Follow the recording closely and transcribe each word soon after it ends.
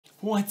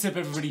What's up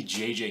everybody,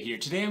 JJ here.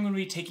 Today I'm going to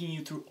be taking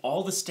you through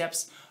all the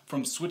steps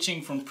from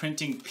switching from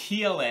printing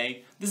PLA.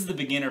 This is the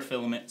beginner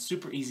filament,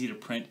 super easy to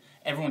print.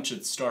 Everyone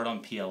should start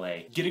on PLA.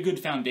 Get a good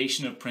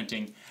foundation of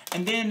printing,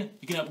 and then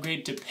you can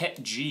upgrade to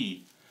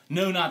PETG.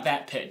 No, not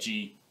that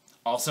PETG.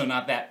 Also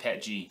not that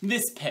PETG.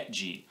 This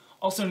PETG,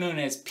 also known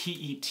as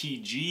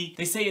PETG.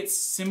 They say it's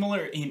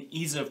similar in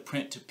ease of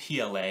print to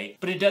PLA,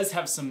 but it does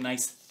have some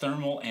nice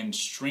thermal and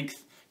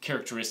strength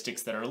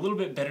characteristics that are a little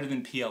bit better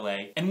than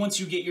PLA. And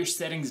once you get your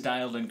settings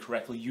dialed in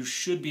correctly, you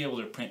should be able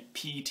to print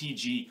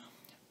PETG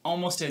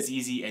almost as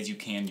easy as you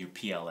can your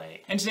PLA.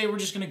 And today we're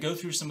just going to go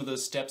through some of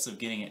those steps of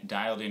getting it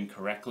dialed in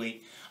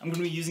correctly. I'm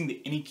going to be using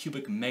the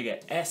Anycubic Mega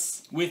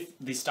S with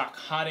the stock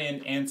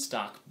hotend and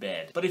stock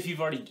bed. But if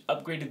you've already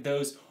upgraded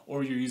those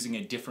or you're using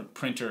a different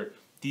printer,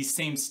 these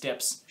same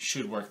steps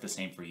should work the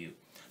same for you.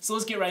 So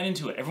let's get right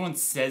into it. Everyone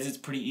says it's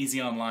pretty easy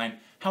online.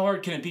 How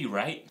hard can it be,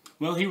 right?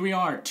 Well, here we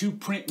are, 2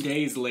 print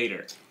days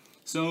later.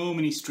 So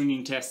many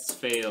stringing tests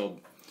failed.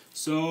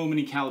 So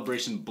many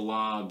calibration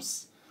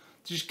blobs.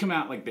 To just come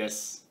out like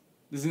this.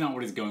 This is not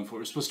what it's going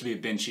for. It's supposed to be a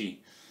benchy.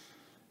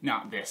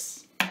 Not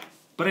this.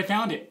 But I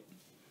found it.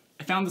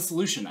 I found the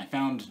solution. I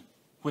found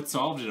what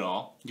solved it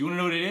all. Do you want to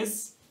know what it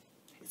is?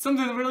 It's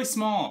something really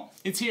small.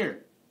 It's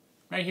here.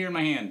 Right here in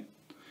my hand.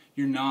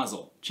 Your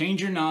nozzle.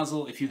 Change your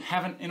nozzle if you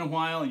haven't in a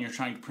while and you're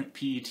trying to print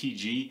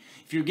PETG.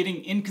 If you're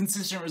getting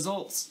inconsistent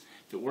results,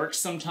 if it works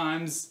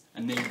sometimes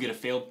and then you get a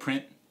failed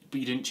print but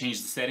you didn't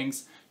change the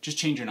settings, just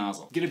change your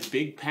nozzle. Get a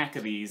big pack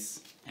of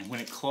these, and when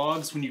it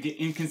clogs, when you get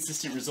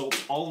inconsistent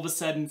results, all of a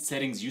sudden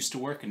settings used to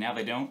work and now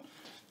they don't,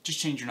 just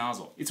change your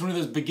nozzle. It's one of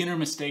those beginner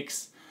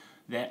mistakes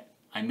that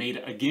I made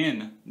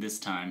again this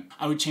time.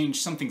 I would change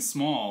something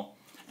small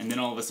and then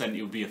all of a sudden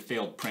it would be a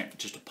failed print,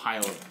 just a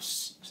pile of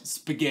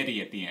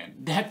spaghetti at the end.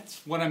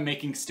 That's what I'm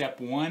making step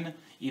 1,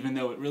 even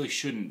though it really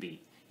shouldn't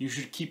be. You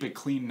should keep a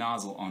clean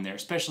nozzle on there,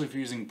 especially if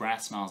you're using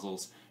brass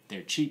nozzles.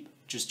 They're cheap,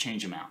 just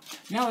change them out.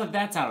 Now that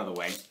that's out of the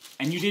way,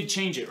 and you did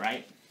change it,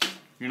 right?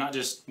 You're not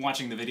just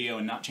watching the video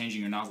and not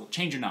changing your nozzle.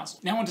 Change your nozzle.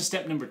 Now on to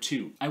step number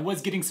 2. I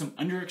was getting some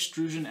under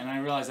extrusion and I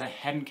realized I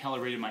hadn't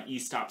calibrated my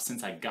EStop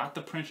since I got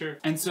the printer,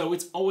 and so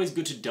it's always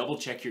good to double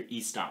check your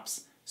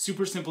EStops.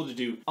 Super simple to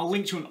do. I'll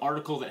link to an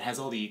article that has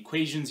all the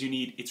equations you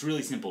need. It's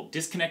really simple.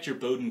 Disconnect your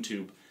Bowden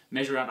tube,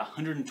 measure out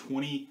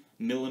 120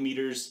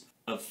 millimeters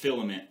of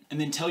filament, and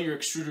then tell your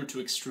extruder to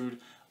extrude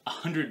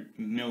 100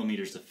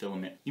 millimeters of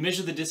filament. You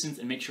measure the distance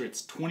and make sure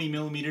it's 20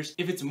 millimeters.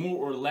 If it's more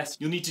or less,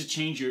 you'll need to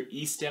change your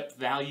E-step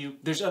value.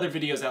 There's other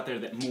videos out there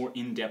that more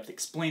in-depth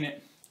explain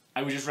it.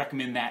 I would just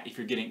recommend that if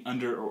you're getting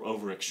under or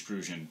over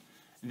extrusion.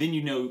 Then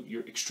you know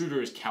your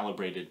extruder is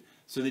calibrated,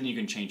 so then you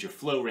can change your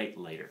flow rate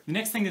later. The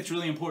next thing that's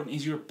really important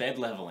is your bed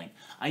leveling.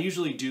 I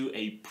usually do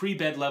a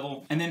pre-bed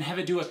level and then have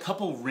it do a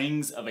couple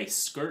rings of a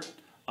skirt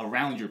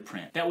around your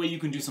print. That way you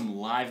can do some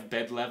live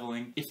bed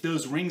leveling. If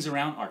those rings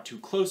around are too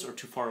close or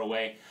too far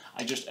away,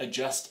 I just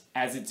adjust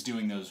as it's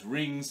doing those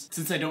rings,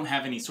 since I don't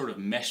have any sort of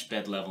mesh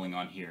bed leveling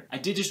on here. I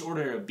did just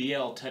order a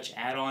BL Touch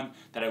add-on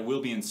that I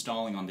will be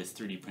installing on this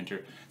 3D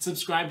printer.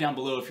 Subscribe down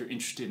below if you're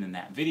interested in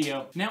that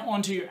video. Now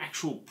on to your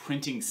actual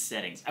printing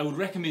settings. I would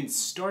recommend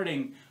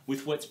starting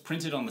with what's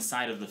printed on the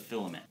side of the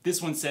filament.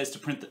 This one says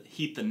to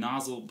heat the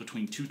nozzle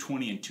between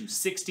 220 and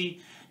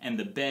 260 and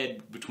the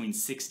bed between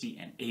 60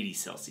 and 80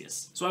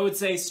 Celsius. So I would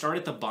say start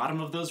at the bottom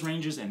of those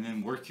ranges and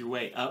then work your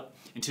way up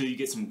until you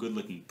get some good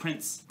looking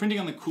prints. Printing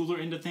on the cooler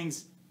end of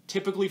things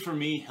typically for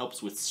me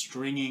helps with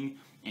stringing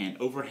and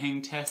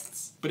overhang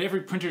tests, but every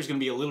printer is going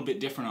to be a little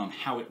bit different on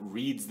how it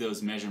reads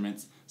those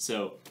measurements,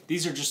 so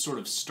these are just sort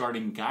of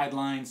starting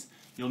guidelines.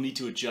 You'll need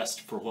to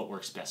adjust for what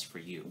works best for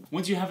you.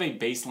 Once you have a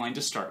baseline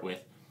to start with,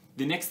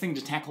 the next thing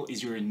to tackle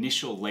is your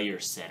initial layer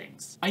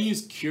settings. I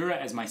use Cura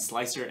as my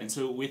slicer, and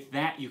so with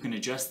that you can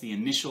adjust the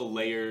initial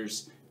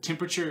layers,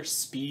 temperature,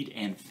 speed,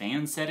 and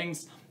fan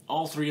settings.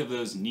 All 3 of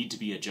those need to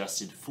be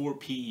adjusted for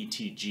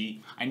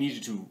PETG. I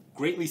needed to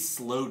greatly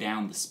slow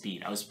down the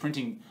speed. I was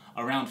printing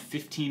around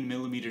 15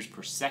 millimeters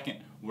per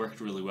second,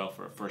 worked really well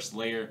for a first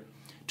layer.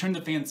 Turn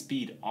the fan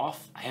speed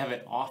off. I have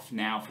it off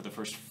now for the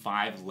first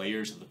 5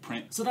 layers of the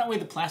print, so that way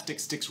the plastic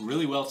sticks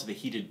really well to the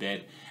heated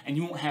bed and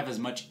you won't have as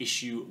much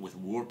issue with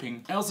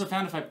warping. I also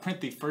found if I print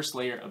the first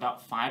layer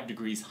about 5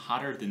 degrees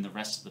hotter than the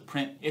rest of the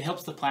print, it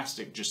helps the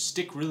plastic just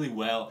stick really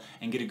well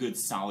and get a good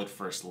solid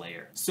first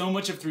layer. So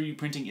much of 3D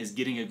printing is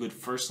getting a good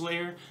first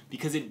layer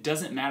because it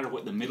doesn't matter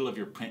what the middle of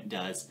your print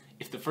does.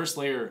 If the first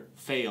layer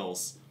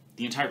fails,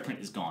 the entire print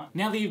is gone.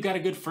 Now that you've got a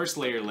good first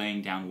layer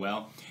laying down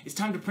well, it's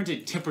time to print a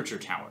temperature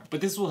tower.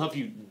 But this will help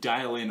you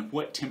dial in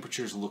what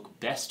temperatures look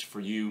best for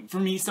you. For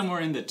me,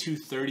 somewhere in the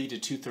 230 to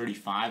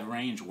 235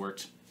 range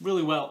worked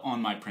really well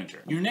on my printer.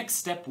 Your next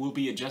step will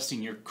be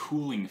adjusting your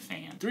cooling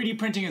fan. 3D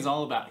printing is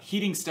all about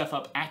heating stuff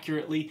up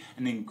accurately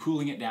and then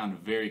cooling it down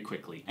very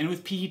quickly. And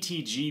with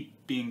PETG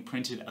being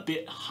printed a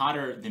bit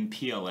hotter than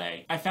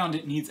PLA, I found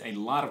it needs a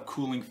lot of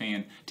cooling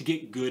fan to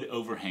get good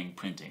overhang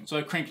printing. So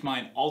I cranked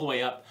mine all the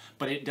way up,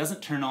 but it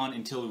doesn't turn on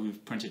until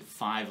we've printed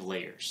 5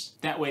 layers.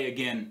 That way,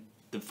 again,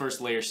 The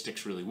first layer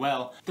sticks really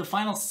well. The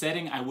final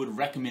setting I would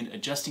recommend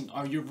adjusting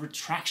are your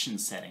retraction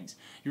settings.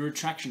 Your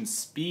retraction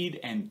speed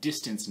and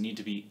distance need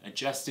to be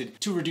adjusted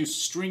to reduce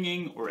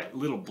stringing or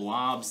little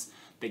blobs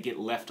that get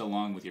left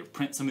along with your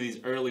print. Some of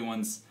these early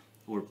ones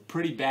were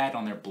pretty bad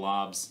on their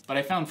blobs, but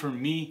I found for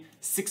me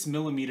 6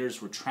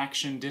 millimeters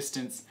retraction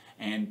distance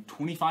and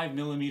 25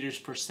 millimeters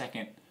per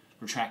second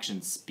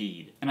retraction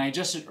speed. And I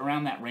adjusted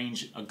around that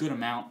range a good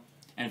amount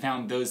and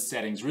found those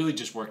settings really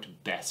just worked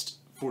best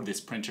for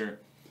this printer.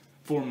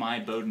 For my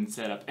Bowden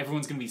setup,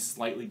 everyone's going to be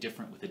slightly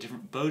different with a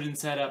different Bowden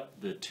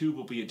setup. The tube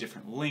will be a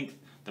different length,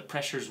 the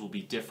pressures will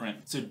be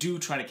different, so do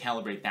try to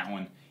calibrate that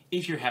one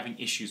if you're having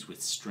issues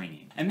with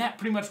stringing. And that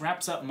pretty much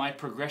wraps up my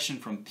progression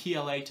from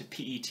PLA to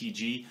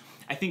PETG.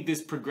 I think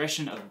this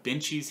progression of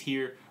benchies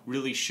here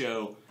really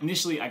show.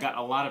 Initially I got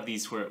a lot of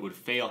these where it would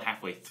fail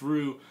halfway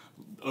through,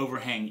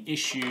 overhang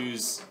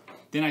issues.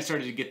 Then I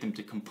started to get them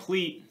to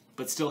complete,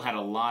 but still had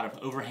a lot of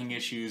overhang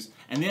issues.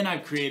 And then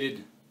I've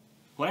created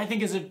what I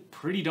think is a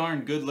pretty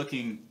darn good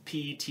looking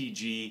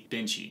PETG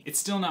benchy. It's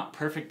still not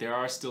perfect, there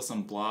are still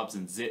some blobs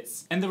and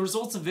zits. And the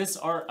results of this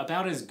are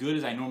about as good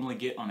as I normally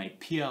get on a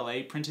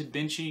PLA printed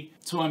benchy,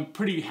 so I'm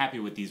pretty happy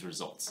with these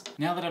results.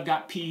 Now that I've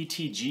got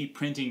PETG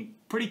printing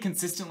pretty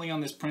consistently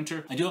on this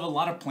printer, I do have a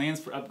lot of plans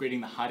for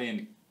upgrading the hot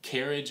end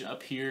carriage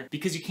up here.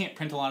 Because you can't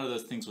print a lot of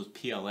those things with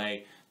PLA,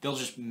 they'll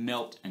just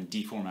melt and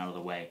deform out of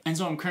the way. And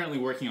so I'm currently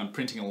working on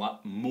printing a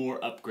lot more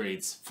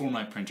upgrades for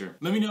my printer.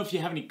 Let me know if you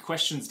have any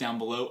questions down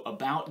below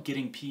about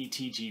getting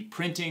PETG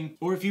printing,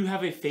 or if you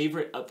have a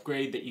favorite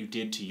upgrade that you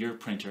did to your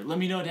printer. Let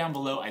me know down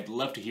below, I'd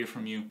love to hear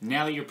from you.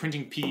 Now that you're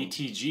printing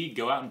PETG,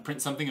 go out and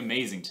print something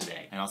amazing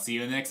today, and I'll see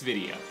you in the next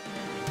video.